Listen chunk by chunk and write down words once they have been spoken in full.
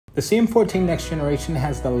The CM14 Next Generation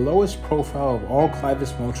has the lowest profile of all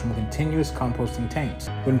Clivus-Multrum continuous composting tanks.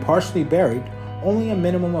 When partially buried, only a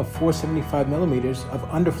minimum of 475 millimeters of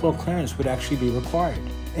underfloor clearance would actually be required,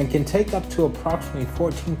 and can take up to approximately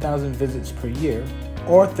 14,000 visits per year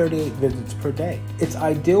or 38 visits per day. It's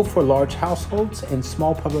ideal for large households and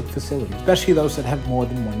small public facilities, especially those that have more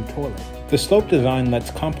than one toilet. The slope design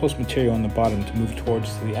lets compost material on the bottom to move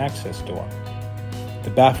towards the access door. The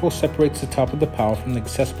baffle separates the top of the pile from the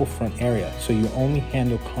accessible front area, so you only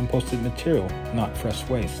handle composted material, not fresh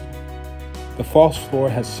waste. The false floor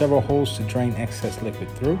has several holes to drain excess liquid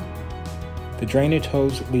through. The drainage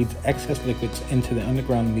hose leads excess liquids into the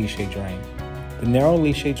underground leachate drain. The narrow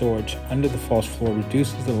leachate gorge under the false floor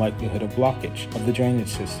reduces the likelihood of blockage of the drainage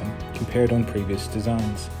system compared on previous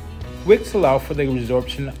designs. Wicks allow for the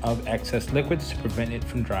resorption of excess liquids to prevent it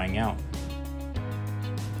from drying out.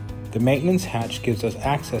 The maintenance hatch gives us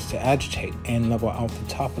access to agitate and level out the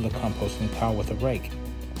top of the composting pile with a rake.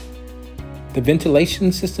 The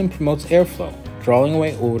ventilation system promotes airflow, drawing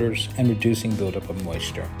away odors and reducing buildup of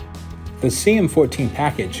moisture. The CM14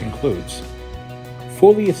 package includes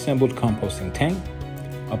fully assembled composting tank,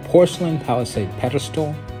 a porcelain palisade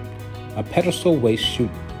pedestal, a pedestal waste chute,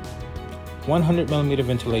 100mm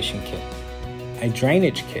ventilation kit, a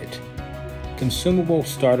drainage kit, consumable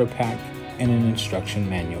starter pack, and an instruction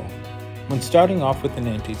manual. When starting off with an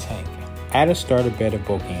empty tank, add a starter bed of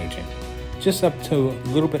bulking agent, just up to a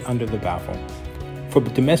little bit under the baffle. For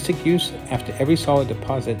domestic use, after every solid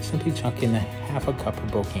deposit, simply chuck in half a cup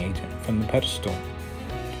of bulking agent from the pedestal.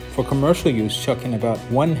 For commercial use, chuck in about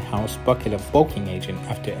 1 house bucket of bulking agent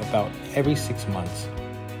after about every 6 months.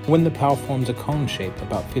 When the pile forms a cone shape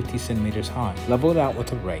about 50 centimeters high, level it out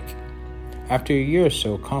with a rake. After a year or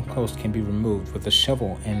so, compost can be removed with a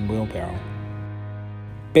shovel and wheelbarrow.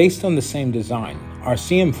 Based on the same design, our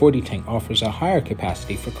CM40 tank offers a higher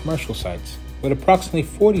capacity for commercial sites, with approximately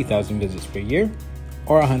 40,000 visits per year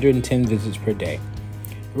or 110 visits per day.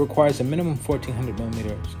 It requires a minimum 1,400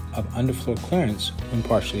 millimeters of underfloor clearance when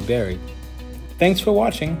partially buried. Thanks for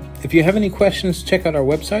watching. If you have any questions, check out our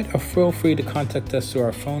website or feel free to contact us through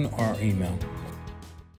our phone or our email.